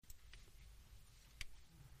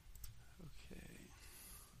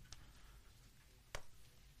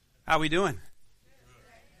How we doing?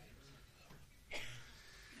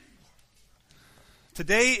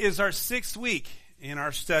 Today is our 6th week in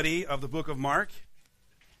our study of the book of Mark,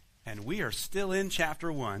 and we are still in chapter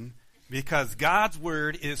 1 because God's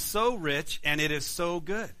word is so rich and it is so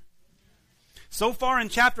good. So far in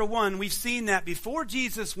chapter 1, we've seen that before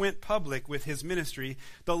Jesus went public with his ministry,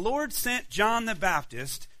 the Lord sent John the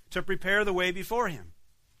Baptist to prepare the way before him.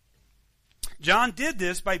 John did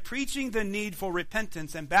this by preaching the need for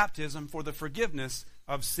repentance and baptism for the forgiveness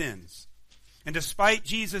of sins. And despite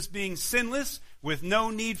Jesus being sinless, with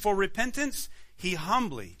no need for repentance, he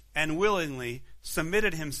humbly and willingly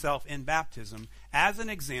submitted himself in baptism as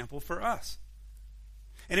an example for us.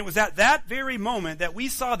 And it was at that very moment that we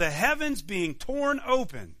saw the heavens being torn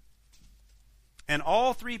open and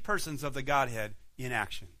all three persons of the Godhead in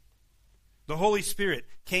action. The Holy Spirit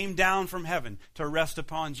came down from heaven to rest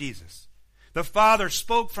upon Jesus. The Father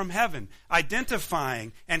spoke from heaven,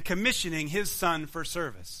 identifying and commissioning his Son for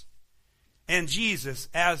service. And Jesus,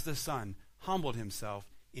 as the Son, humbled himself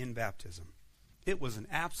in baptism. It was an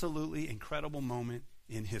absolutely incredible moment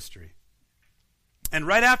in history. And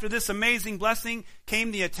right after this amazing blessing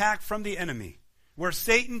came the attack from the enemy, where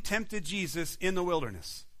Satan tempted Jesus in the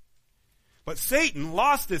wilderness. But Satan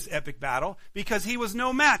lost this epic battle because he was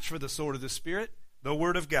no match for the sword of the Spirit, the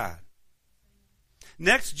Word of God.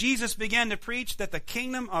 Next, Jesus began to preach that the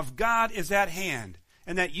kingdom of God is at hand,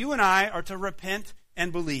 and that you and I are to repent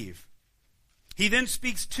and believe. He then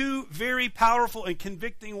speaks two very powerful and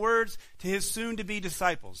convicting words to his soon-to-be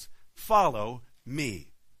disciples. Follow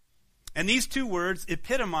me. And these two words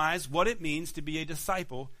epitomize what it means to be a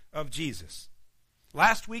disciple of Jesus.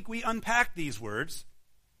 Last week we unpacked these words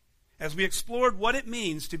as we explored what it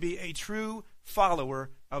means to be a true follower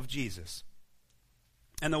of Jesus.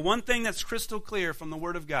 And the one thing that's crystal clear from the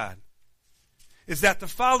Word of God is that to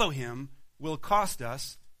follow him will cost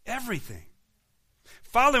us everything.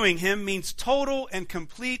 Following him means total and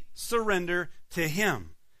complete surrender to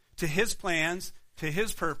him, to his plans, to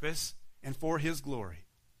his purpose, and for his glory.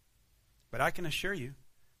 But I can assure you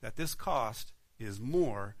that this cost is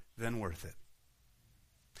more than worth it.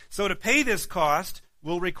 So to pay this cost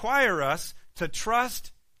will require us to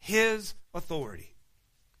trust his authority.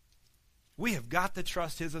 We have got to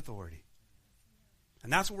trust his authority.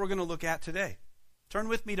 And that's what we're going to look at today. Turn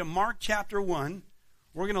with me to Mark chapter 1.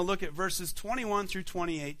 We're going to look at verses 21 through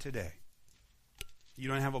 28 today. If you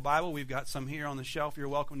don't have a Bible, we've got some here on the shelf you're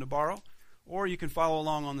welcome to borrow, or you can follow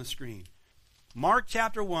along on the screen. Mark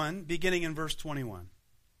chapter 1, beginning in verse 21.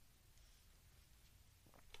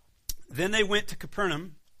 Then they went to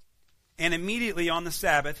Capernaum, and immediately on the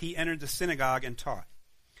Sabbath he entered the synagogue and taught.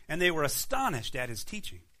 And they were astonished at his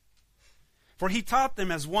teaching. For he taught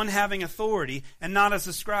them as one having authority, and not as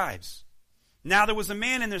the scribes. Now there was a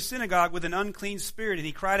man in their synagogue with an unclean spirit, and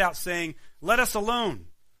he cried out, saying, Let us alone.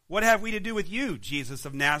 What have we to do with you, Jesus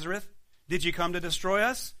of Nazareth? Did you come to destroy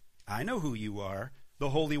us? I know who you are,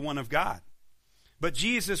 the Holy One of God. But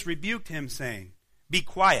Jesus rebuked him, saying, Be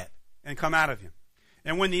quiet, and come out of him.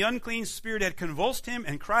 And when the unclean spirit had convulsed him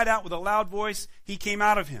and cried out with a loud voice, he came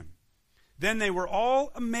out of him. Then they were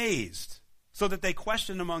all amazed, so that they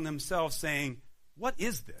questioned among themselves, saying, What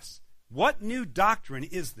is this? What new doctrine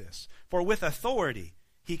is this? For with authority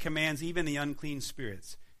he commands even the unclean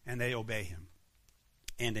spirits, and they obey him.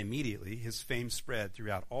 And immediately his fame spread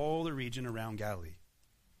throughout all the region around Galilee.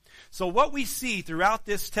 So what we see throughout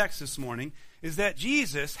this text this morning is that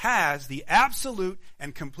Jesus has the absolute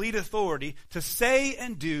and complete authority to say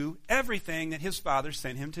and do everything that his Father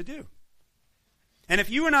sent him to do. And if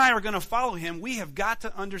you and I are going to follow him, we have got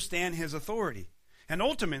to understand his authority. And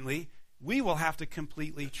ultimately, we will have to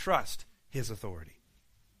completely trust his authority.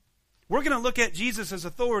 We're going to look at Jesus'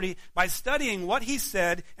 authority by studying what he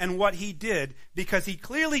said and what he did, because he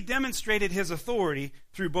clearly demonstrated his authority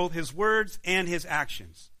through both his words and his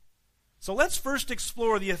actions. So let's first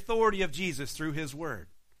explore the authority of Jesus through his word.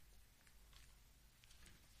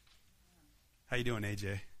 How you doing,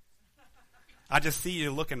 AJ? I just see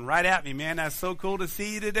you looking right at me, man. That's so cool to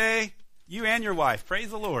see you today. You and your wife. Praise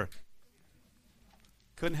the Lord.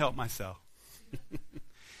 Couldn't help myself.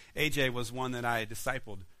 AJ was one that I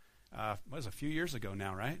discipled, a few years ago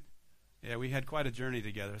now, right? Yeah, we had quite a journey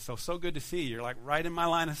together. So good to see you. You're like right in my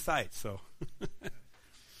line of sight. So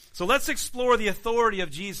let's explore the authority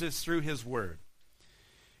of Jesus through his word.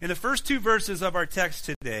 In the first two verses of our text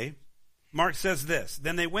today, Mark says this,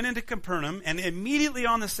 Then they went into Capernaum, and immediately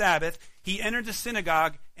on the Sabbath he entered the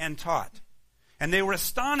synagogue and taught. And they were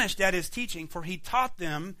astonished at his teaching, for he taught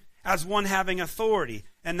them as one having authority,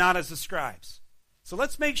 and not as the scribes. So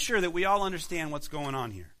let's make sure that we all understand what's going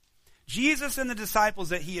on here. Jesus and the disciples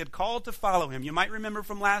that he had called to follow him. You might remember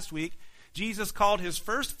from last week, Jesus called his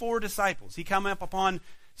first 4 disciples. He came up upon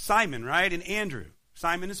Simon, right, and Andrew.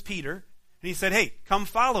 Simon is Peter. And he said, hey, come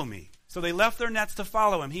follow me. So they left their nets to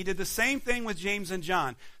follow him. He did the same thing with James and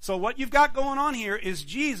John. So what you've got going on here is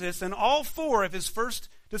Jesus and all 4 of his first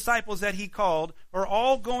disciples that he called are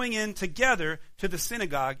all going in together to the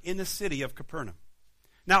synagogue in the city of Capernaum.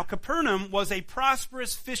 Now, Capernaum was a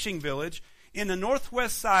prosperous fishing village in the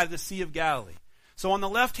northwest side of the Sea of Galilee. So on the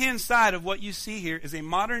left-hand side of what you see here is a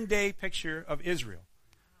modern-day picture of Israel.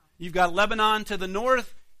 You've got Lebanon to the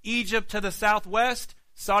north, Egypt to the southwest,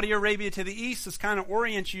 Saudi Arabia to the east. This kind of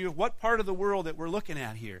orients you of what part of the world that we're looking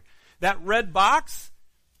at here. That red box,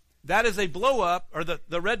 that is a blow-up, or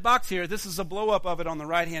the red box here, this is a blow-up of it on the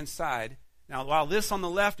right-hand side. Now, while this on the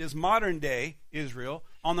left is modern-day Israel,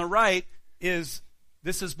 on the right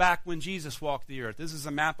this is back when Jesus walked the earth. This is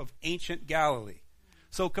a map of ancient Galilee.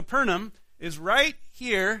 So Capernaum is right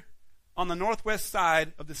here on the northwest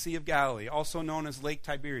side of the Sea of Galilee, also known as Lake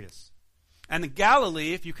Tiberias. And the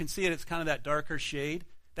Galilee, if you can see it, it's kind of that darker shade.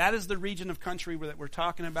 That is the region of country that we're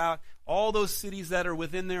talking about. All those cities that are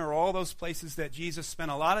within there are all those places that Jesus spent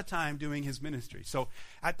a lot of time doing his ministry. So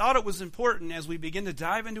I thought it was important as we begin to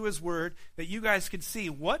dive into his word that you guys could see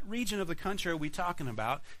what region of the country are we talking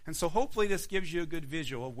about. And so hopefully this gives you a good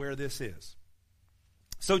visual of where this is.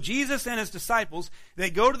 So Jesus and his disciples, they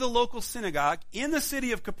go to the local synagogue in the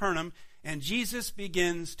city of Capernaum, and Jesus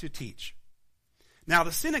begins to teach. Now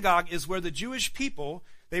the synagogue is where the Jewish people,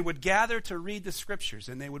 they would gather to read the scriptures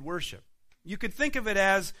and they would worship. You could think of it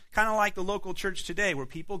as kind of like the local church today where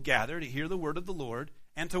people gather to hear the word of the Lord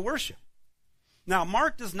and to worship. Now,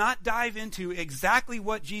 Mark does not dive into exactly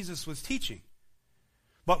what Jesus was teaching.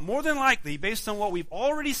 But more than likely, based on what we've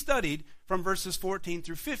already studied from verses 14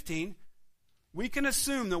 through 15, we can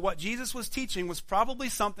assume that what Jesus was teaching was probably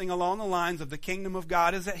something along the lines of the kingdom of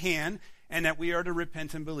God is at hand and that we are to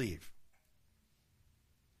repent and believe.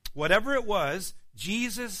 Whatever it was,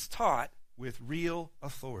 Jesus taught with real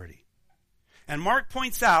authority. And Mark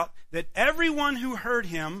points out that everyone who heard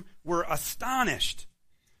him were astonished.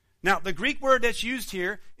 Now, the Greek word that's used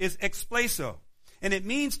here is explaso, and it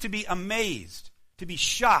means to be amazed, to be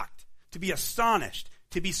shocked, to be astonished,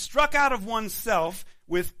 to be struck out of oneself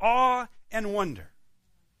with awe and wonder.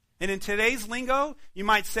 And in today's lingo, you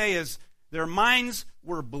might say is their minds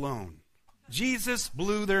were blown. Jesus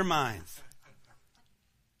blew their minds.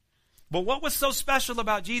 But what was so special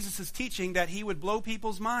about Jesus' teaching that he would blow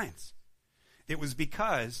people's minds? It was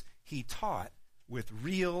because he taught with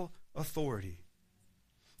real authority.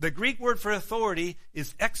 The Greek word for authority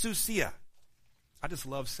is exousia. I just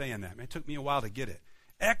love saying that. It took me a while to get it.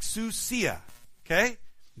 Exousia. Okay?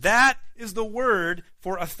 That is the word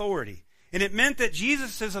for authority. And it meant that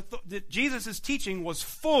Jesus' teaching was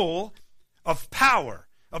full of power,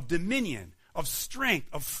 of dominion, of strength,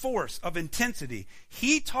 of force, of intensity.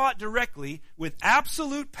 He taught directly with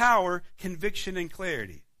absolute power, conviction, and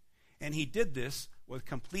clarity. And he did this with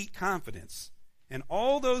complete confidence. And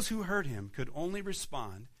all those who heard him could only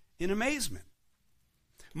respond in amazement.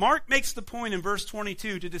 Mark makes the point in verse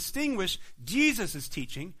 22 to distinguish Jesus'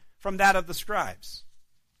 teaching from that of the scribes.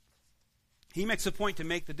 He makes a point to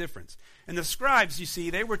make the difference. And the scribes, you see,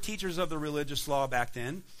 they were teachers of the religious law back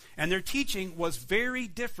then, and their teaching was very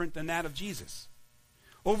different than that of Jesus.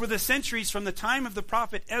 Over the centuries from the time of the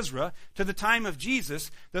prophet Ezra to the time of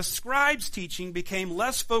Jesus, the scribes' teaching became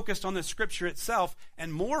less focused on the scripture itself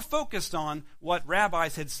and more focused on what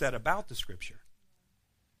rabbis had said about the scripture.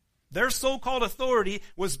 Their so-called authority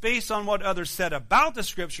was based on what others said about the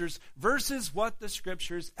scriptures versus what the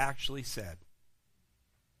scriptures actually said.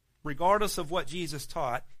 Regardless of what Jesus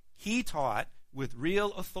taught, he taught with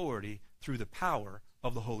real authority through the power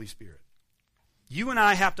of the Holy Spirit. You and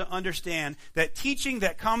I have to understand that teaching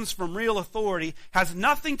that comes from real authority has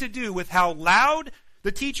nothing to do with how loud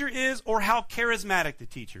the teacher is or how charismatic the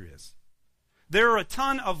teacher is. There are a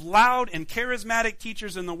ton of loud and charismatic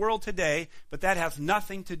teachers in the world today, but that has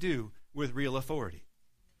nothing to do with real authority.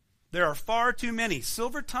 There are far too many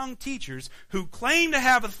silver-tongued teachers who claim to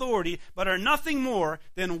have authority but are nothing more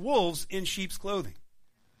than wolves in sheep's clothing.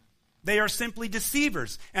 They are simply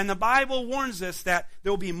deceivers, and the Bible warns us that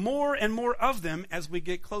there will be more and more of them as we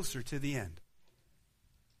get closer to the end.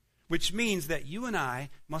 Which means that you and I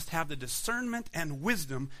must have the discernment and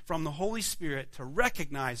wisdom from the Holy Spirit to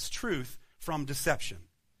recognize truth from deception.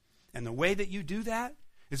 And the way that you do that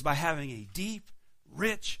is by having a deep,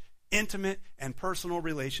 rich, intimate, and personal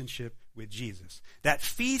relationship with Jesus that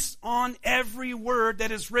feasts on every word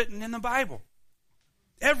that is written in the Bible.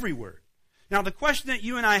 Every word. Now, the question that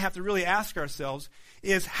you and I have to really ask ourselves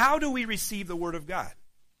is, how do we receive the Word of God?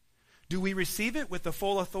 Do we receive it with the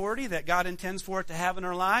full authority that God intends for it to have in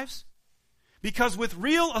our lives? Because with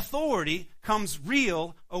real authority comes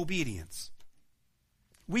real obedience.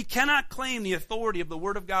 We cannot claim the authority of the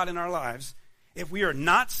Word of God in our lives if we are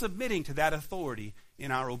not submitting to that authority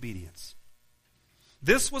in our obedience.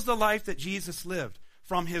 This was the life that Jesus lived.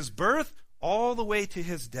 From his birth all the way to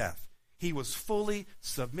his death, he was fully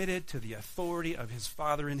submitted to the authority of his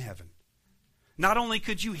Father in heaven. Not only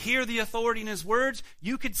could you hear the authority in his words,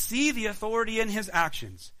 you could see the authority in his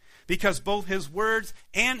actions, because both his words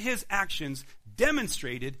and his actions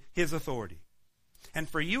demonstrated his authority. And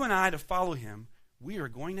for you and I to follow him, we are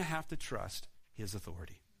going to have to trust his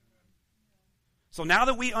authority. So now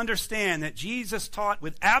that we understand that Jesus taught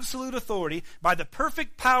with absolute authority by the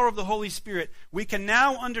perfect power of the Holy Spirit, we can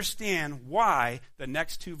now understand why the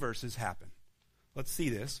next two verses happen. Let's see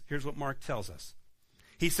this. Here's what Mark tells us.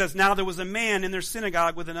 He says, "Now there was a man in their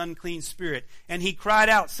synagogue with an unclean spirit, and he cried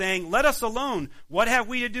out, saying, 'Let us alone. What have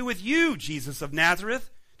we to do with you, Jesus of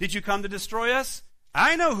Nazareth? Did you come to destroy us?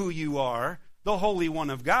 I know who you are, the Holy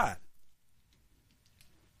One of God.'"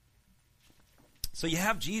 So you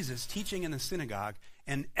have Jesus teaching in the synagogue,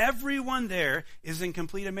 and everyone there is in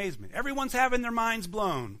complete amazement. Everyone's having their minds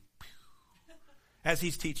blown as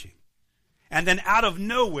he's teaching. And then out of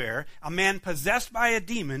nowhere, a man possessed by a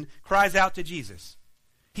demon cries out to Jesus.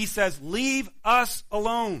 He says, "Leave us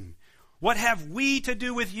alone. What have we to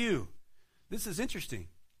do with you?" This is interesting,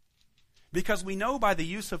 because we know by the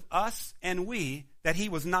use of us and we that he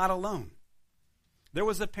was not alone. There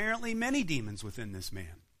was apparently many demons within this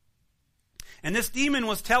man. And this demon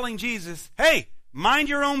was telling Jesus, "Hey, mind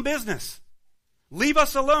your own business. Leave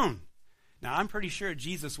us alone." Now, I'm pretty sure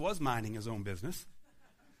Jesus was minding his own business,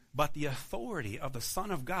 but the authority of the Son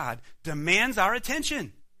of God demands our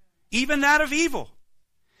attention, even that of evil,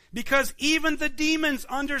 because even the demons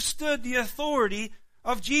understood the authority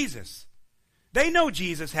of Jesus. They know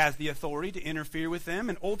Jesus has the authority to interfere with them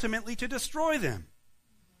and ultimately to destroy them.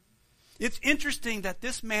 It's interesting that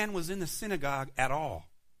this man was in the synagogue at all.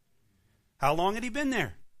 How long had he been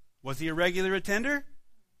there? Was he a regular attender?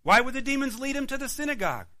 Why would the demons lead him to the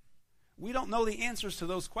synagogue? We don't know the answers to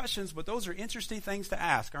those questions, but those are interesting things to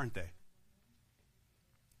ask, aren't they?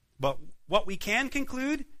 But what we can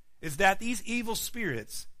conclude is that these evil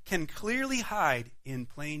spirits can clearly hide in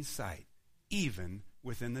plain sight, even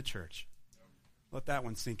within the church. Let that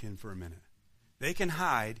one sink in for a minute. They can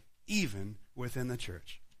hide even within the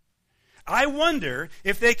church. I wonder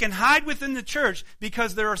if they can hide within the church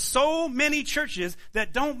because there are so many churches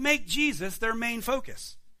that don't make Jesus their main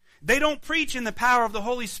focus. They don't preach in the power of the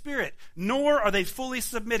Holy Spirit, nor are they fully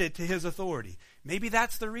submitted to his authority. Maybe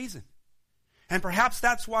that's the reason. And perhaps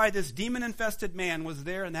that's why this demon-infested man was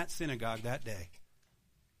there in that synagogue that day.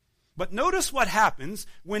 But notice what happens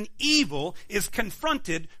when evil is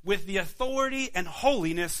confronted with the authority and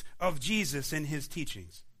holiness of Jesus in his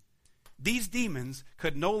teachings. These demons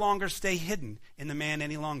could no longer stay hidden in the man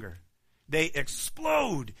any longer. They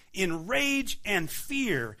explode in rage and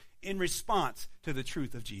fear in response to the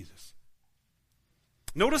truth of Jesus.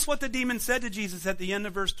 Notice what the demon said to Jesus at the end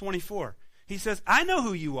of verse 24. He says, "I know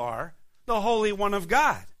who you are, the Holy One of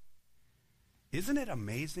God." Isn't it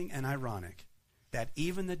amazing and ironic that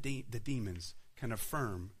even the demons can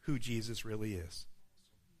affirm who Jesus really is?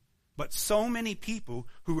 But so many people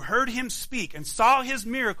who heard him speak and saw his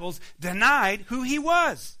miracles denied who he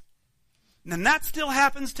was. And that still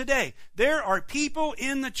happens today. There are people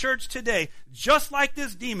in the church today, just like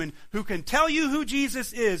this demon, who can tell you who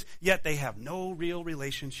Jesus is, yet they have no real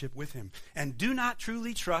relationship with him and do not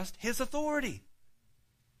truly trust his authority.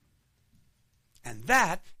 And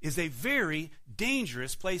that is a very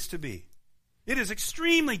dangerous place to be. It is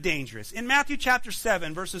extremely dangerous. In Matthew chapter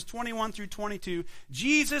 7, verses 21 through 22,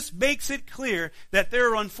 Jesus makes it clear that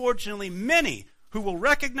there are unfortunately many who will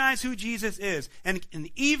recognize who Jesus is and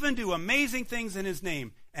even do amazing things in his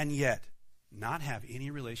name, and yet not have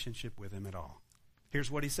any relationship with him at all.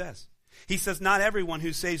 Here's what he says. He says, "Not everyone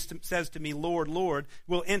who says to me, 'Lord, Lord,'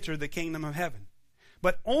 will enter the kingdom of heaven,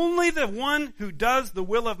 but only the one who does the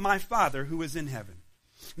will of my Father who is in heaven.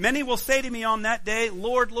 Many will say to me on that day,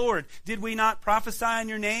 'Lord, Lord, did we not prophesy in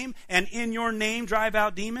your name, and in your name drive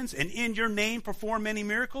out demons, and in your name perform many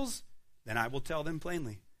miracles?' Then I will tell them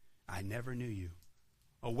plainly, 'I never knew you.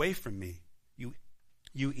 Away from me, you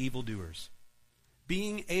evildoers.'"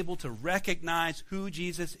 Being able to recognize who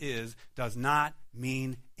Jesus is does not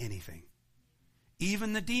mean anything.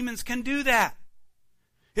 Even the demons can do that.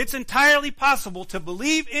 It's entirely possible to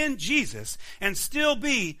believe in Jesus and still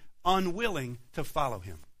be unwilling to follow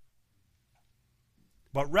him.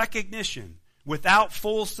 But recognition without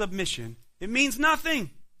full submission, it means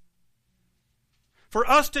nothing. For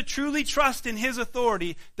us to truly trust in his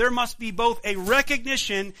authority, there must be both a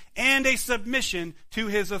recognition and a submission to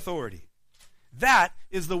his authority. That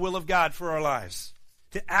is the will of God for our lives,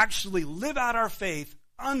 to actually live out our faith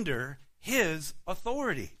under his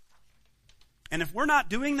authority. And if we're not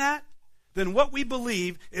doing that, then what we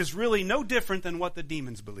believe is really no different than what the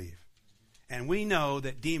demons believe. And we know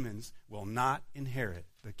that demons will not inherit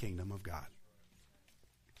the kingdom of God.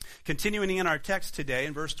 Continuing in our text today,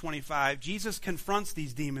 in verse 25, Jesus confronts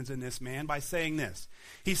these demons in this man by saying this.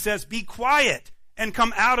 He says, "Be quiet and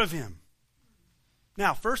come out of him."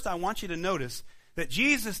 Now, first I want you to notice that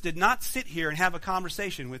Jesus did not sit here and have a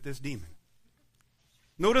conversation with this demon.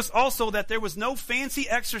 Notice also that there was no fancy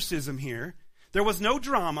exorcism here. There was no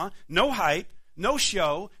drama, no hype, no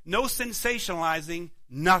show, no sensationalizing,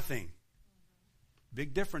 nothing.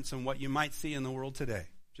 Big difference in what you might see in the world today.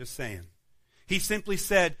 Just saying. He simply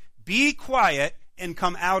said, "Be quiet and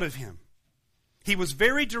come out of him." He was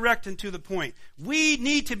very direct and to the point. We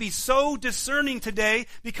need to be so discerning today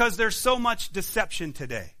because there's so much deception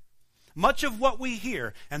today. Much of what we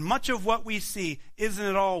hear and much of what we see isn't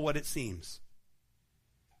at all what it seems.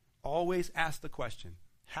 Always ask the question,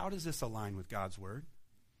 how does this align with God's word?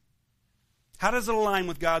 How does it align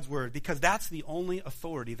with God's word? Because that's the only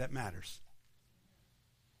authority that matters.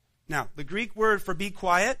 Now, the Greek word for be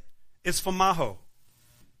quiet is phamaho.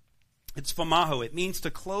 It's phamaho. It means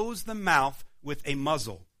to close the mouth with a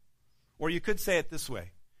muzzle. Or you could say it this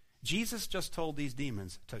way. Jesus just told these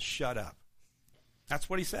demons to shut up. That's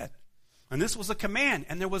what he said. And this was a command,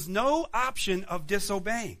 and there was no option of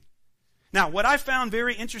disobeying. Now, what I found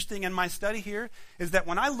very interesting in my study here is that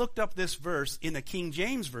when I looked up this verse in the King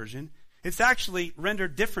James Version, it's actually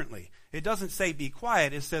rendered differently. It doesn't say be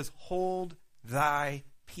quiet. It says hold thy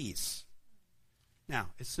peace.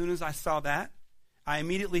 Now, as soon as I saw that, I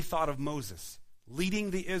immediately thought of Moses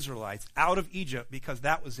leading the Israelites out of Egypt because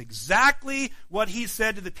that was exactly what he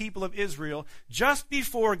said to the people of Israel just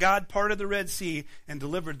before God parted the Red Sea and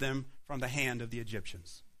delivered them from the hand of the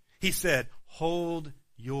Egyptians. He said, hold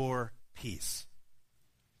your peace.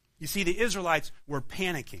 You see, the Israelites were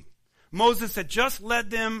panicking. Moses had just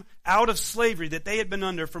led them out of slavery that they had been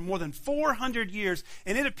under for more than 400 years,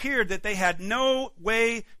 and it appeared that they had no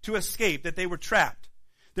way to escape, that they were trapped.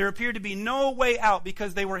 There appeared to be no way out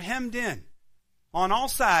because they were hemmed in on all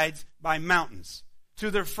sides by mountains.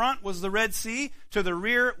 To their front was the Red Sea, to the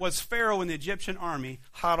rear was Pharaoh and the Egyptian army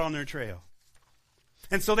hot on their trail.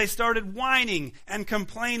 And so they started whining and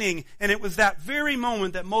complaining, and it was that very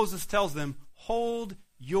moment that Moses tells them, hold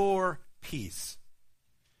your peace.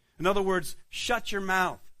 In other words, shut your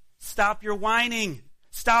mouth. Stop your whining.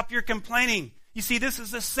 Stop your complaining. You see, this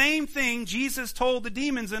is the same thing Jesus told the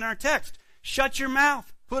demons in our text. Shut your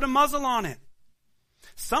mouth. Put a muzzle on it.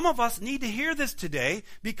 Some of us need to hear this today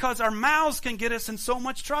because our mouths can get us in so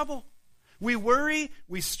much trouble. We worry,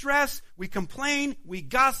 we stress, we complain, we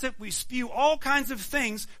gossip, we spew all kinds of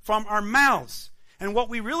things from our mouths. And what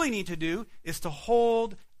we really need to do is to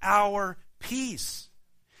hold our peace.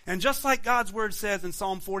 And just like God's word says in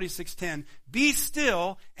Psalm 46:10, be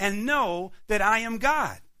still and know that I am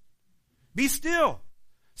God. Be still.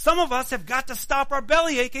 Some of us have got to stop our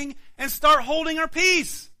belly aching and start holding our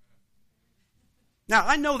peace. Now,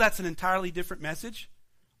 I know that's an entirely different message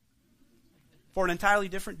for an entirely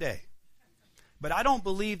different day. But I don't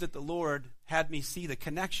believe that the Lord had me see the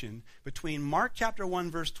connection between Mark chapter 1,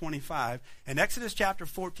 verse 25 and Exodus chapter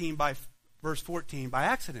 14 by verse 14 by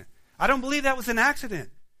accident. I don't believe that was an accident.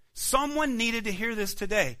 Someone needed to hear this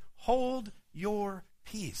today. Hold your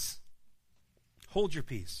peace. Hold your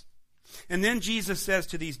peace. And then Jesus says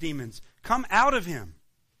to these demons, come out of him.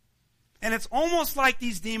 And it's almost like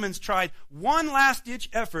these demons tried one last-ditch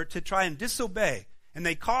effort to try and disobey. And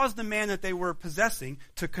they caused the man that they were possessing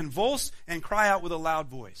to convulse and cry out with a loud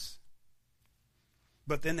voice.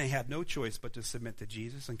 But then they had no choice but to submit to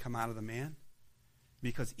Jesus and come out of the man.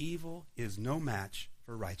 Because evil is no match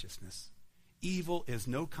for righteousness. Evil is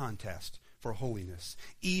no contest for holiness.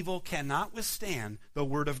 Evil cannot withstand the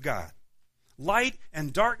word of God. Light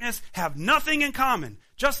and darkness have nothing in common,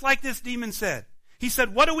 just like this demon said. He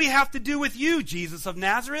said, what do we have to do with you, Jesus of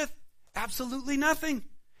Nazareth? Absolutely nothing.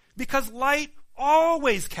 Because light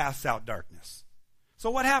always casts out darkness.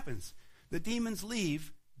 So what happens? The demons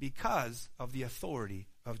leave because of the authority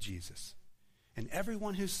of Jesus. And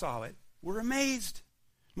everyone who saw it were amazed.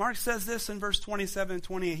 Mark says this in verse 27 and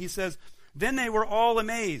 28. He says, then they were all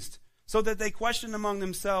amazed, so that they questioned among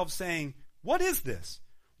themselves, saying, what is this?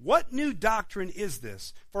 What new doctrine is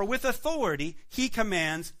this? For with authority he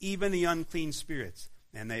commands even the unclean spirits,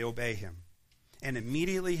 and they obey him. And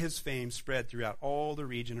immediately his fame spread throughout all the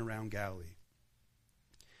region around Galilee.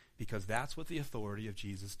 because that's what the authority of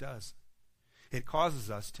Jesus does. It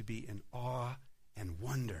causes us to be in awe and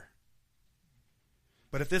wonder.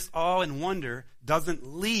 But if this awe and wonder doesn't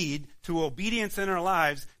lead to obedience in our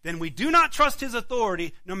lives, then we do not trust his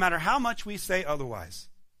authority, no matter how much we say otherwise.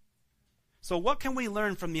 So what can we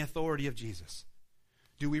learn from the authority of Jesus?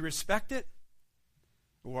 Do we respect it,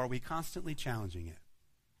 or are we constantly challenging it?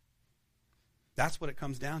 That's what it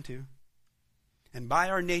comes down to. And by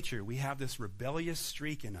our nature, we have this rebellious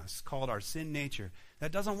streak in us called our sin nature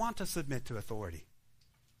that doesn't want to submit to authority.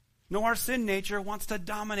 No, our sin nature wants to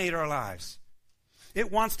dominate our lives.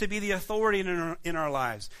 It wants to be the authority in our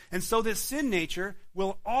lives. And so this sin nature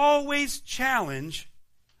will always challenge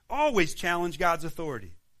God's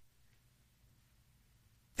authority.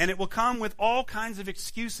 And it will come with all kinds of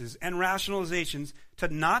excuses and rationalizations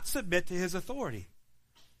to not submit to his authority.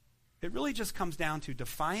 It really just comes down to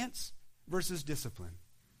defiance versus discipline.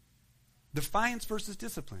 Defiance versus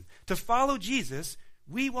discipline. To follow Jesus,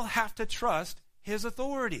 we will have to trust his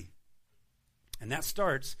authority. And that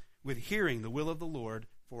starts with hearing the will of the Lord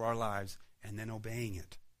for our lives and then obeying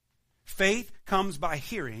it. Faith comes by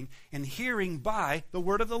hearing, and hearing by the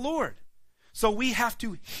word of the Lord. So we have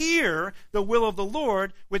to hear the will of the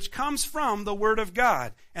Lord, which comes from the word of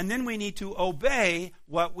God. And then we need to obey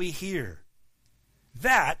what we hear.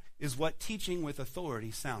 That is what teaching with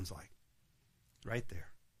authority sounds like. Right there.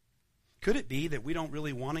 Could it be that we don't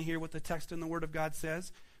really want to hear what the text in the Word of God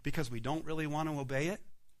says because we don't really want to obey it?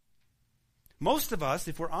 Most of us,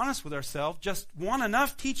 if we're honest with ourselves, just want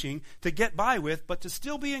enough teaching to get by with, but to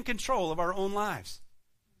still be in control of our own lives.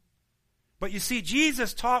 But you see,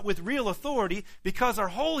 Jesus taught with real authority because our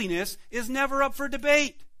holiness is never up for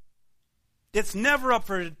debate. It's never up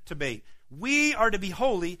for debate. We are to be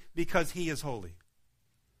holy because he is holy.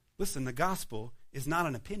 Listen, the gospel is not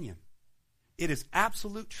an opinion. It is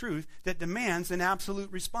absolute truth that demands an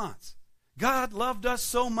absolute response. God loved us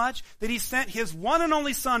so much that he sent his one and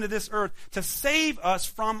only Son to this earth to save us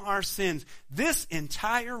from our sins. This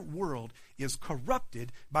entire world is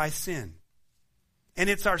corrupted by sin. And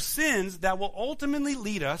it's our sins that will ultimately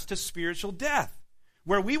lead us to spiritual death,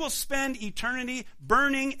 where we will spend eternity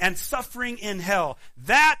burning and suffering in hell.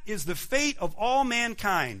 That is the fate of all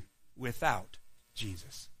mankind without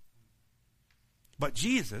Jesus. But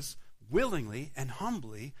Jesus willingly and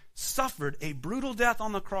humbly suffered a brutal death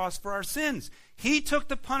on the cross for our sins. He took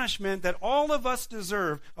the punishment that all of us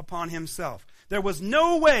deserve upon himself. There was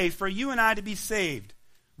no way for you and I to be saved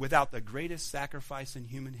without the greatest sacrifice in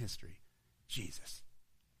human history, Jesus.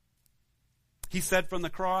 He said from the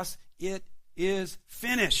cross, "It is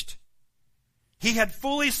finished." He had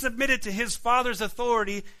fully submitted to his Father's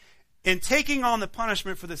authority in taking on the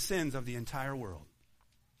punishment for the sins of the entire world.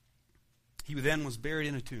 He then was buried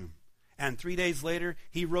in a tomb. And 3 days later,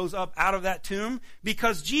 he rose up out of that tomb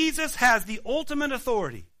because Jesus has the ultimate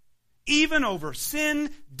authority, even over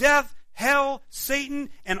sin, death, hell,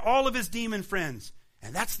 Satan, and all of his demon friends.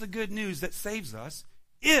 And that's the good news that saves us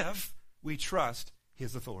if we trust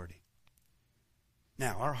his authority.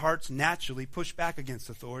 Now, our hearts naturally push back against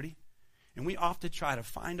authority, and we often try to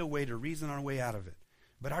find a way to reason our way out of it.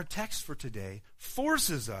 But our text for today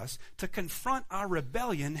forces us to confront our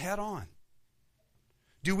rebellion head on.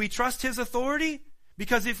 Do we trust his authority?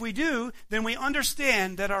 Because if we do, then we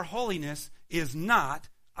understand that our holiness is not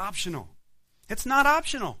optional. It's not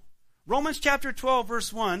optional. Romans chapter 12,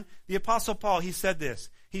 verse 1, the Apostle Paul, he said this.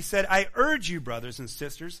 He said, "I urge you, brothers and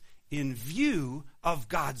sisters, in view of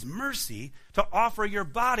God's mercy, to offer your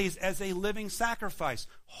bodies as a living sacrifice,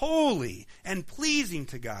 holy and pleasing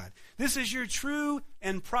to God. This is your true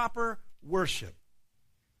and proper worship."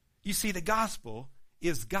 You see, the gospel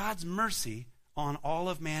is God's mercy on all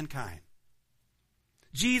of mankind.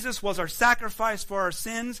 Jesus was our sacrifice for our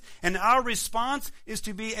sins, and our response is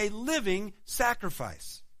to be a living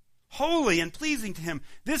sacrifice, holy and pleasing to him.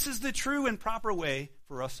 This is the true and proper way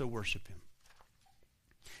for us to worship him.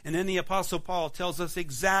 And then the Apostle Paul tells us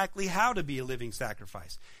exactly how to be a living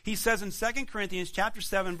sacrifice. He says in 2 Corinthians chapter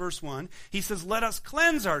 7, verse 1, he says, "Let us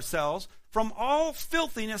cleanse ourselves from all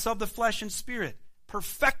filthiness of the flesh and spirit,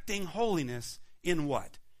 perfecting holiness in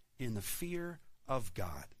what? In the fear of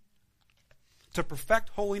God." To perfect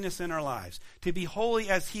holiness in our lives, to be holy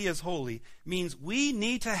as he is holy, means we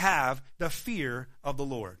need to have the fear of the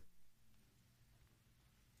Lord.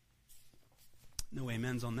 No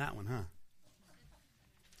amens on that one, huh?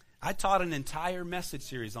 I taught an entire message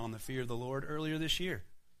series on the fear of the Lord earlier this year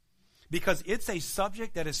because it's a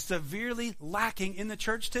subject that is severely lacking in the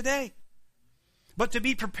church today. But to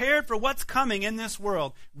be prepared for what's coming in this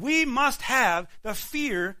world, we must have the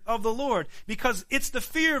fear of the Lord, because it's the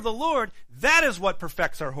fear of the Lord that is what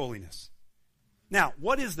perfects our holiness. Now,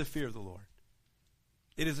 what is the fear of the Lord?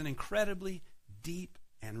 It is an incredibly deep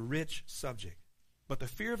and rich subject. But the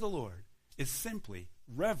fear of the Lord is simply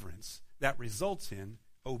reverence that results in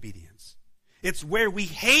obedience. It's where we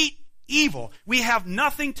hate evil. We have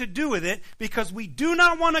nothing to do with it because we do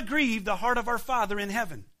not want to grieve the heart of our Father in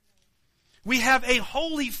heaven. We have a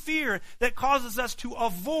holy fear that causes us to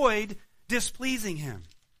avoid displeasing Him.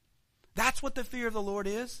 That's what the fear of the Lord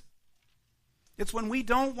is. It's when we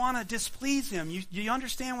don't want to displease Him. You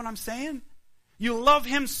understand what I'm saying? You love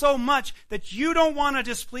Him so much that you don't want to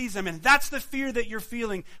displease Him. And that's the fear that you're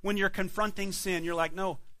feeling when you're confronting sin. You're like,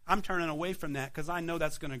 no, I'm turning away from that because I know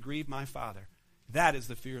that's going to grieve my Father. That is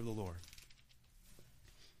the fear of the Lord.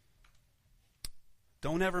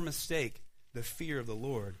 Don't ever mistake the fear of the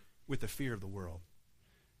Lord with the fear of the world.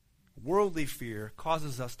 Worldly fear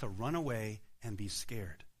causes us to run away and be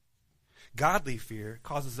scared. Godly fear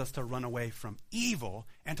causes us to run away from evil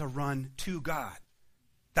and to run to God.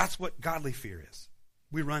 That's what godly fear is.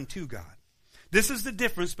 We run to God. This is the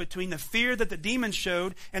difference between the fear that the demons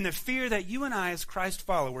showed and the fear that you and I as Christ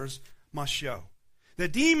followers must show. The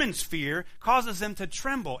demons' fear causes them to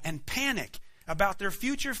tremble and panic about their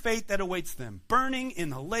future fate that awaits them, burning in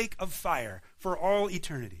the lake of fire for all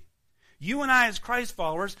eternity. You and I as Christ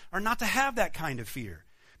followers are not to have that kind of fear,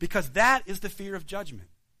 because that is the fear of judgment.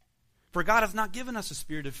 For God has not given us a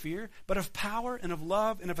spirit of fear, but of power and of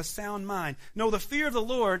love and of a sound mind. No, the fear of the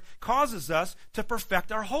Lord causes us to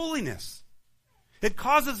perfect our holiness. It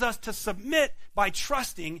causes us to submit by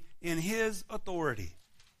trusting in His authority.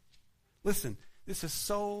 Listen, this is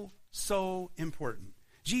so important.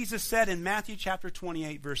 Jesus said in Matthew chapter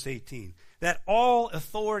 28, verse 18, that all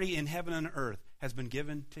authority in heaven and earth has been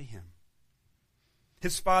given to Him.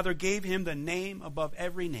 His Father gave Him the name above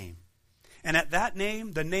every name. And at that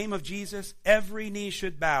name, the name of Jesus, every knee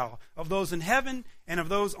should bow, of those in heaven and of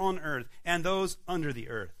those on earth and those under the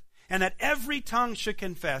earth. And that every tongue should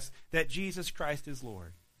confess that Jesus Christ is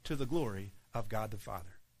Lord, to the glory of God the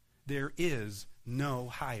Father. There is no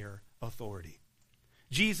higher authority.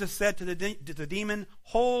 Jesus said to the demon,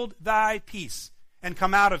 hold thy peace and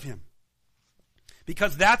come out of him.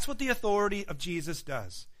 Because that's what the authority of Jesus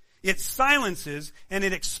does. It silences and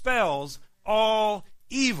it expels all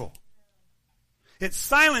evil. It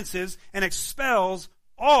silences and expels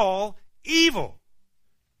all evil.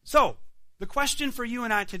 So, the question for you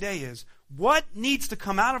and I today is, what needs to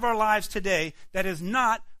come out of our lives today that is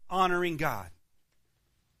not honoring God?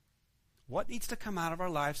 What needs to come out of our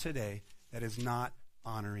lives today that is not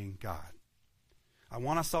honoring God? I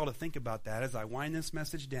want us all to think about that as I wind this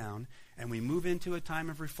message down and we move into a time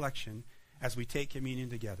of reflection as we take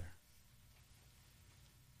communion together.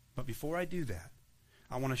 But before I do that,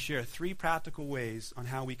 I want to share 3 practical ways on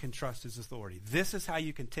how we can trust His authority. This is how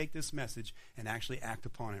you can take this message and actually act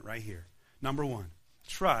upon it right here. Number 1,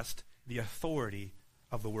 trust the authority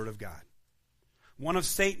of the Word of God. One of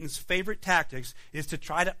Satan's favorite tactics is to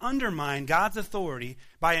try to undermine God's authority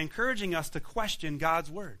by encouraging us to question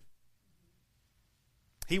God's Word.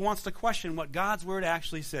 He wants to question what God's Word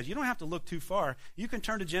actually says. You don't have to look too far. You can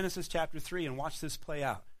turn to Genesis chapter 3 and watch this play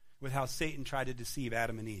out with how Satan tried to deceive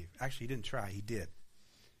Adam and Eve. Actually, he didn't try, he did.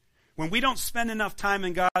 When we don't spend enough time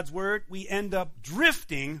in God's Word, we end up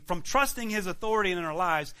drifting from trusting His authority in our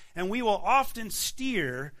lives, and we will often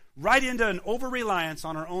steer right into an over-reliance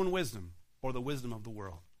on our own wisdom or the wisdom of the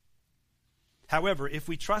world. However, if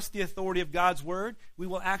we trust the authority of God's Word, we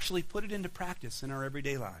will actually put it into practice in our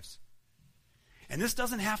everyday lives. And this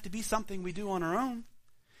doesn't have to be something we do on our own.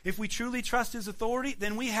 If we truly trust His authority,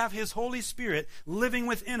 then we have His Holy Spirit living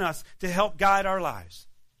within us to help guide our lives.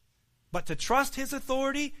 But to trust His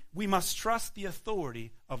authority, we must trust the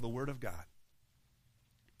authority of the Word of God.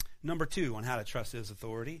 Number 2 on how to trust His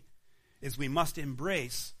authority is we must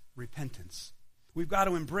embrace repentance. We've got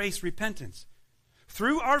to embrace repentance.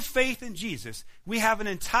 Through our faith in Jesus, we have an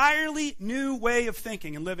entirely new way of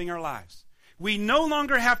thinking and living our lives. We no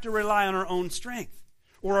longer have to rely on our own strength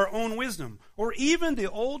or our own wisdom or even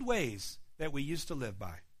the old ways that we used to live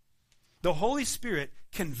by. The Holy Spirit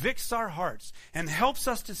convicts our hearts and helps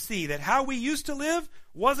us to see that how we used to live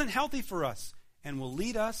wasn't healthy for us and will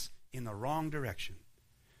lead us in the wrong direction.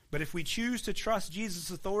 But if we choose to trust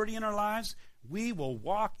Jesus' authority in our lives, we will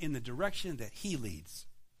walk in the direction that He leads,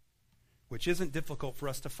 which isn't difficult for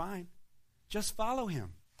us to find. Just follow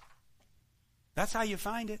Him. That's how you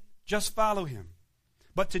find it. Just follow Him.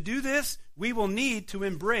 But to do this, we will need to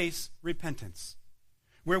embrace repentance,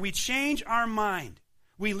 where we change our mind.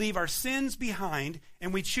 We leave our sins behind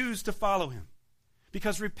and we choose to follow Him.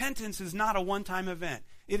 Because repentance is not a one-time event.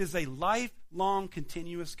 It is a lifelong,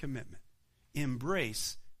 continuous commitment.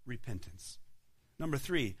 Embrace repentance. Number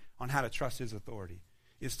 3, on how to trust his authority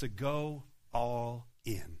is to go all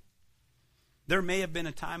in. There may have been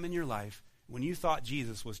a time in your life when you thought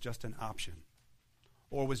Jesus was just an option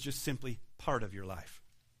or was just simply part of your life.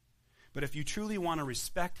 But if you truly want to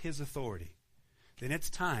respect his authority, then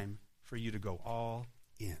it's time for you to go all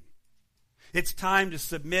in. It's time to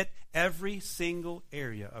submit every single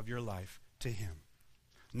area of your life to him.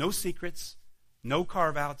 No secrets, no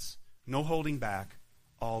carve-outs, no holding back,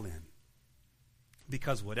 all in.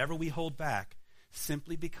 Because whatever we hold back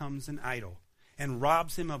simply becomes an idol and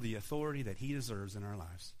robs him of the authority that he deserves in our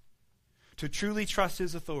lives. To truly trust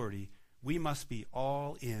his authority, we must be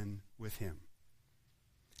all in with him.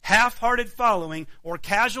 Half-hearted following or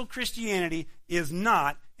casual Christianity is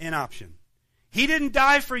not an option. He didn't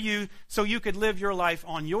die for you so you could live your life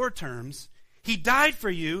on your terms. He died for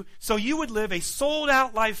you so you would live a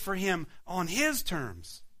sold-out life for him on his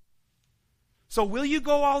terms. So will you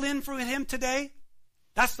go all in for him today?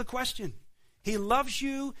 That's the question. He loves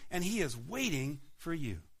you and he is waiting for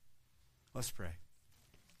you. Let's pray.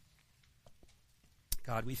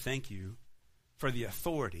 God, we thank you for the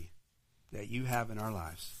authority that you have in our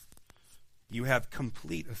lives. You have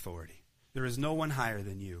complete authority. There is no one higher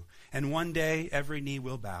than you. And one day every knee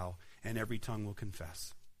will bow and every tongue will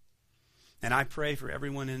confess. And I pray for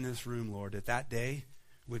everyone in this room, Lord, that that day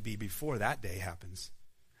would be before that day happens.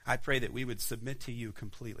 I pray that we would submit to you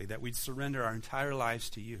completely, that we'd surrender our entire lives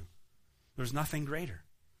to you. There's nothing greater.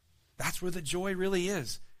 That's where the joy really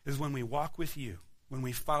is when we walk with you, when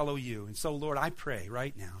we follow you. And so, Lord, I pray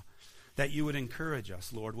right now that you would encourage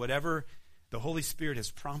us, Lord, whatever the Holy Spirit has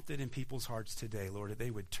prompted in people's hearts today, Lord, that they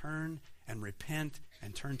would turn and repent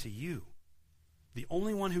and turn to you. The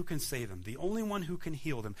only one who can save them, the only one who can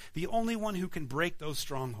heal them, the only one who can break those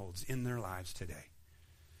strongholds in their lives today.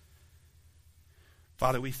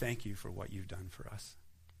 Father, we thank you for what you've done for us.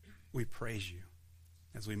 We praise you.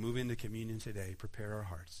 As we move into communion today, prepare our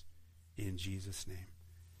hearts. In Jesus' name,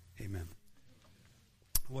 amen.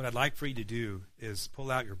 What I'd like for you to do is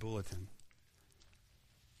pull out your bulletin.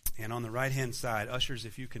 And on the right-hand side, ushers,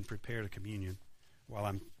 if you can prepare the communion while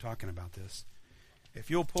I'm talking about this. If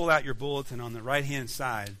you'll pull out your bulletin on the right-hand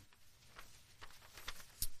side,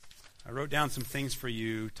 I wrote down some things for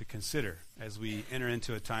you to consider as we enter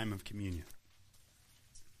into a time of communion.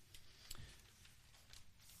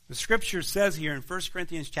 The scripture says here in 1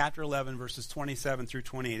 Corinthians chapter 11, verses 27 through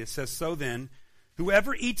 28, it says, "So then,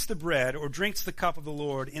 whoever eats the bread or drinks the cup of the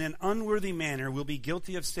Lord in an unworthy manner will be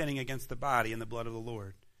guilty of sinning against the body and the blood of the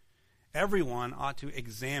Lord. Everyone ought to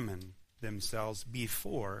examine themselves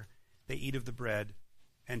before they eat of the bread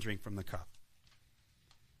and drink from the cup."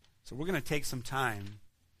 So we're going to take some time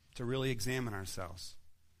to really examine ourselves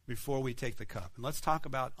before we take the cup. And let's talk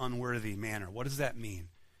about unworthy manner. What does that mean?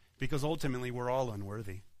 Because ultimately we're all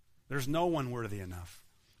unworthy. There's no one worthy enough.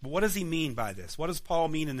 But what does he mean by this? What does Paul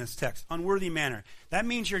mean in this text? Unworthy manner. That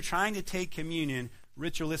means you're trying to take communion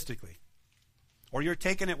ritualistically. Or you're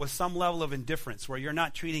taking it with some level of indifference where you're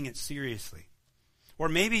not treating it seriously. Or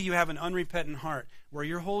maybe you have an unrepentant heart where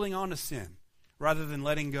you're holding on to sin rather than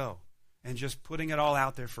letting go and just putting it all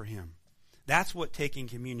out there for him. That's what taking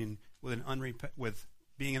communion with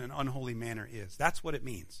being in an unholy manner is. That's what it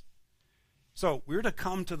means. So we're to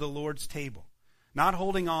come to the Lord's table, not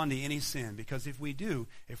holding on to any sin, because if we do,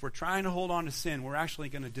 if we're trying to hold on to sin, we're actually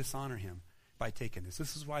going to dishonor him by taking this.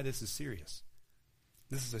 This is why this is serious.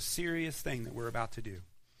 This is a serious thing that we're about to do.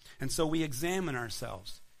 And so we examine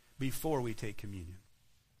ourselves before we take communion.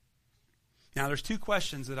 Now, there's two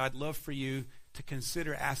questions that I'd love for you to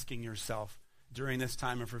consider asking yourself during this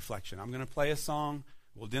time of reflection. I'm going to play a song.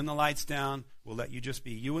 We'll dim the lights down. We'll let you just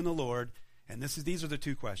be you and the Lord. And these are the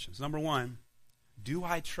two questions. Number one, do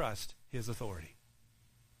I trust his authority?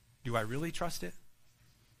 Do I really trust it?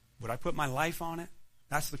 Would I put my life on it?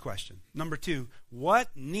 That's the question. Number two, what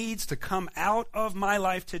needs to come out of my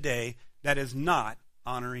life today that is not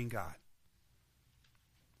honoring God?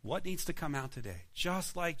 What needs to come out today?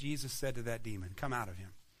 Just like Jesus said to that demon, come out of him.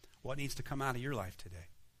 What needs to come out of your life today?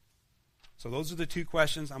 So those are the two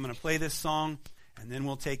questions. I'm going to play this song, and then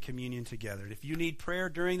we'll take communion together. If you need prayer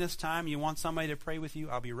during this time, you want somebody to pray with you,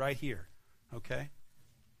 I'll be right here. Okay?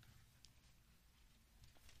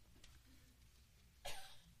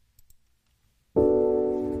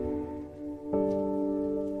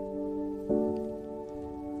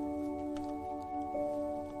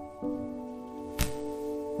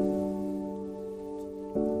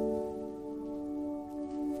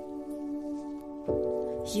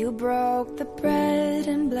 You broke the bread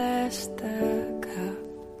and blessed the cup.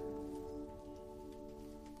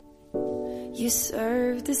 You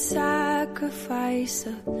served the sacrifice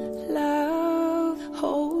of love.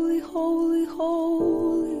 Holy, holy,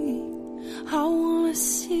 holy. I want to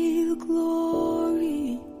see the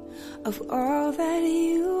glory of all that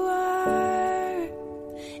you are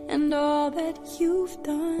and all that you've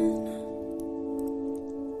done.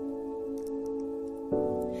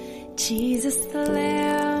 Jesus, the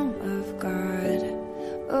Lamb of God,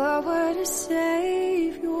 oh, what a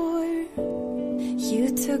Savior. You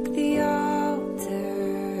took the altar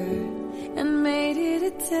and made it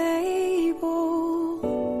a table.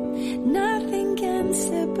 Nothing can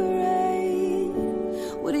separate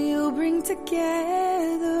what you bring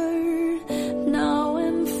together. Now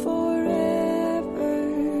and forever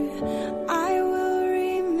I will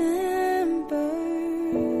remember.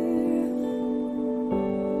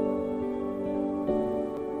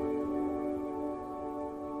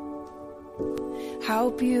 How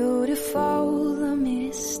beautiful the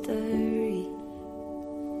mystery.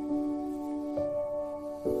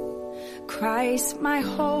 Christ, my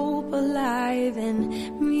hope, alive in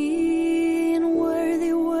me, and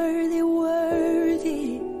worthy, worthy,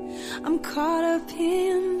 worthy. I'm caught up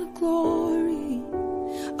in the glory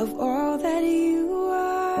of all that you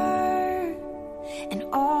are and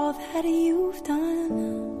all that you've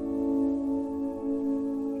done.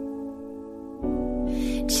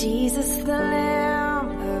 Jesus, the Lamb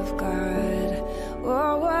of God,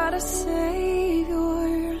 oh, what a Savior.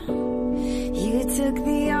 You took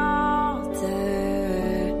the altar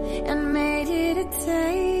and made it a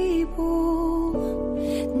table.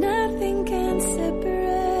 Nothing can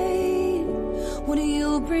separate what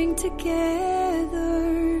you bring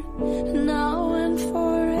together. Now and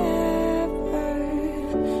forever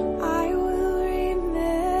I will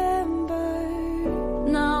remember.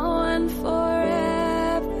 Now and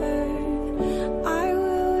forever I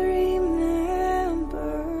will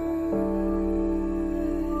remember.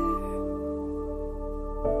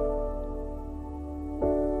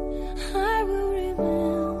 I will remember.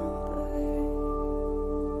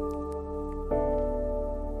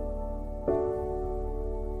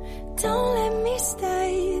 Don't let me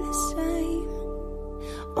stay the same.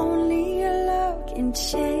 Only your love can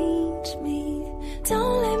change me.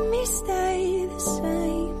 Don't let me stay the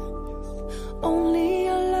same. Only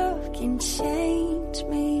your love can change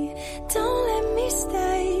me. Don't let me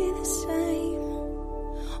stay the same.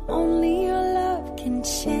 Only your love can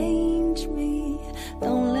change me.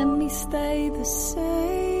 Don't let me stay the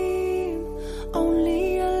same.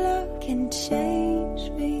 Only your love can change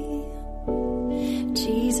me.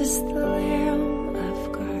 Jesus, the Lamb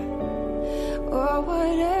of God, oh,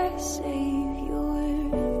 what a Savior.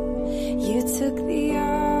 You took the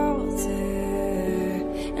altar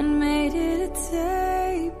and made it a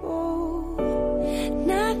table.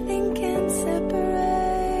 Nothing can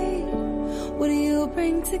separate what you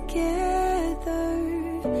bring together.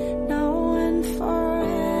 Now and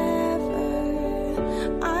forever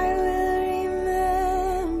I will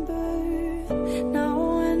remember. Now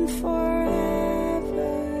and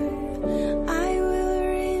forever I will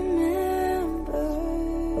remember.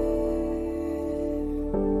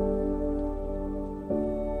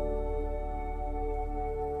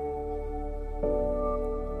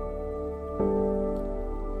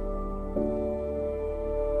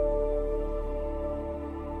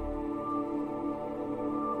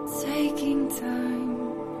 Taking time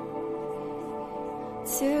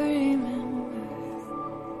to remember,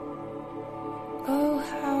 oh,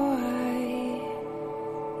 how I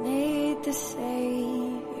need the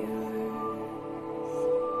Savior.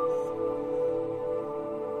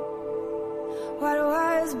 What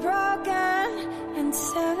was broken and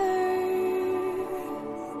severed,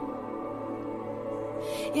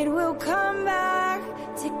 it will come back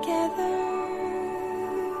together.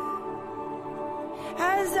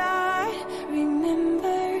 As I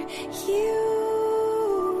remember you,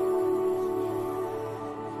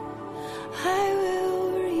 I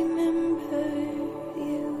will remember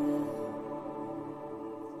you.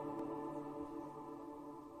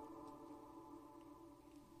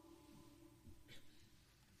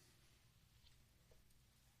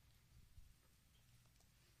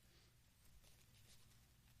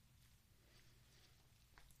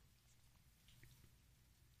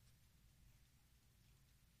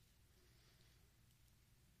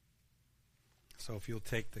 So if you'll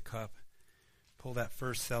take the cup, pull that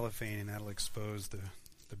first cellophane, and that'll expose the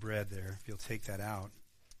bread there. If you'll take that out.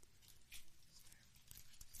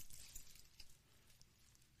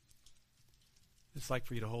 Just like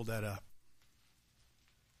for you to hold that up.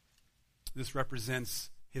 This represents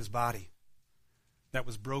his body that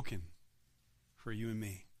was broken for you and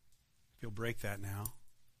me. If you'll break that now.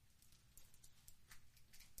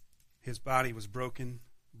 His body was broken,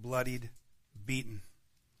 bloodied, beaten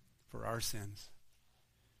for our sins,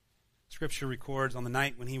 Scripture records, on the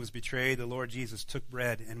night when he was betrayed, the Lord Jesus took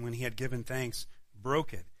bread, and when he had given thanks,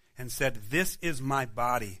 broke it, and said, "This is my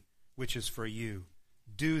body, which is for you.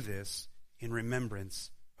 Do this in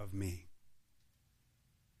remembrance of me."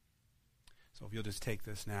 So if you'll just take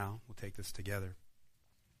this now, we'll take this together.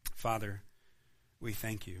 Father, we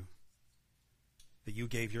thank you that you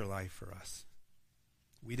gave your life for us.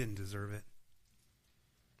 We didn't deserve it,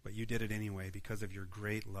 but you did it anyway because of your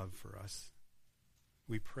great love for us.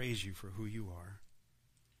 We praise you for who you are.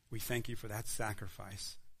 We thank you for that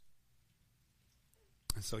sacrifice.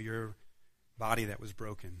 And so your body that was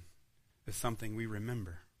broken is something we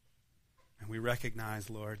remember. And we recognize,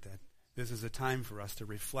 Lord, that this is a time for us to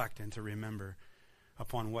reflect and to remember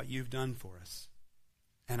upon what you've done for us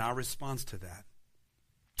and our response to that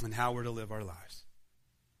and how we're to live our lives.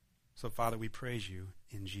 So, Father, we praise you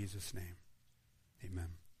in Jesus' name.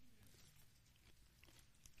 Amen.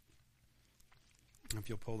 If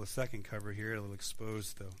you'll pull the second cover here, it'll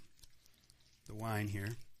expose the wine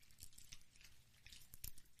here.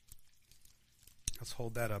 Let's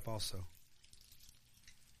hold that up also.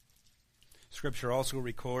 Scripture also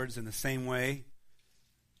records in the same way,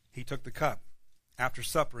 he took the cup after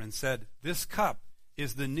supper and said, "This cup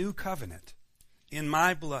is the new covenant in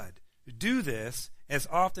my blood. Do this as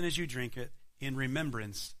often as you drink it in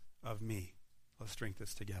remembrance of me." Let's drink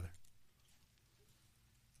this together.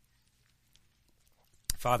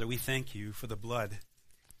 Father, we thank you for the blood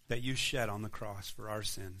that you shed on the cross for our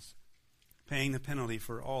sins, paying the penalty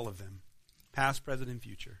for all of them, past, present, and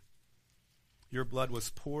future. Your blood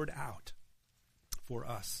was poured out for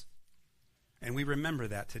us. And we remember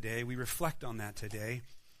that today. We reflect on that today.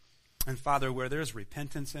 And Father, where there's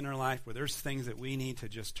repentance in our life, where there's things that we need to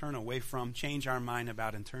just turn away from, change our mind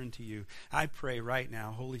about and turn to you, I pray right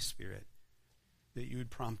now, Holy Spirit, that you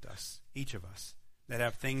would prompt us, each of us, that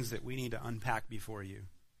have things that we need to unpack before you,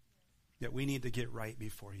 that we need to get right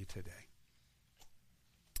before you today.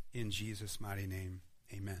 In Jesus' mighty name,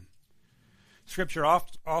 amen. Scripture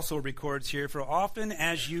also records here, "For often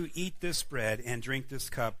as you eat this bread and drink this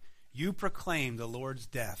cup, you proclaim the Lord's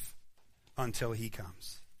death until he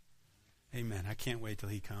comes." Amen. I can't wait till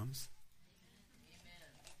he comes.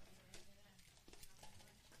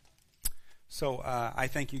 So I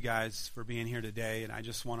thank you guys for being here today, and I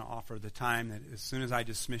just want to offer the time that as soon as I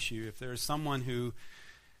dismiss you, if there is someone who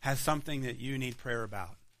has something that you need prayer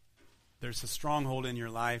about, there's a stronghold in your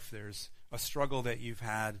life, there's a struggle that you've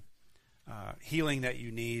had, healing that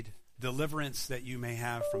you need, deliverance that you may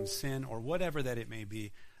have from sin, or whatever that it may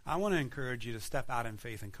be, I want to encourage you to step out in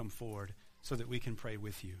faith and come forward so that we can pray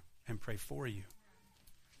with you and pray for you.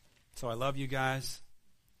 So I love you guys,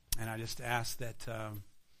 and I just ask that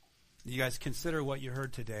you guys consider what you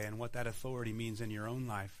heard today and what that authority means in your own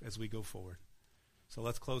life as we go forward. So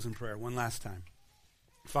let's close in prayer one last time.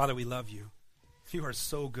 Father, we love you. You are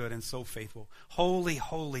so good and so faithful. Holy,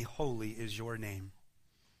 holy, holy is your name.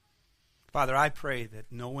 Father, I pray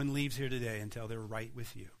that no one leaves here today until they're right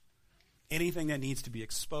with you. Anything that needs to be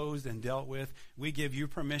exposed and dealt with, we give you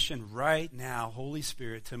permission right now, Holy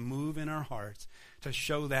Spirit, to move in our hearts, to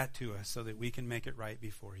show that to us so that we can make it right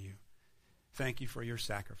before you. Thank you for your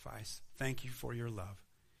sacrifice. Thank you for your love.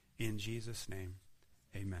 In Jesus' name,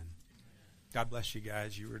 amen. God bless you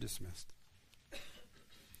guys. You are dismissed.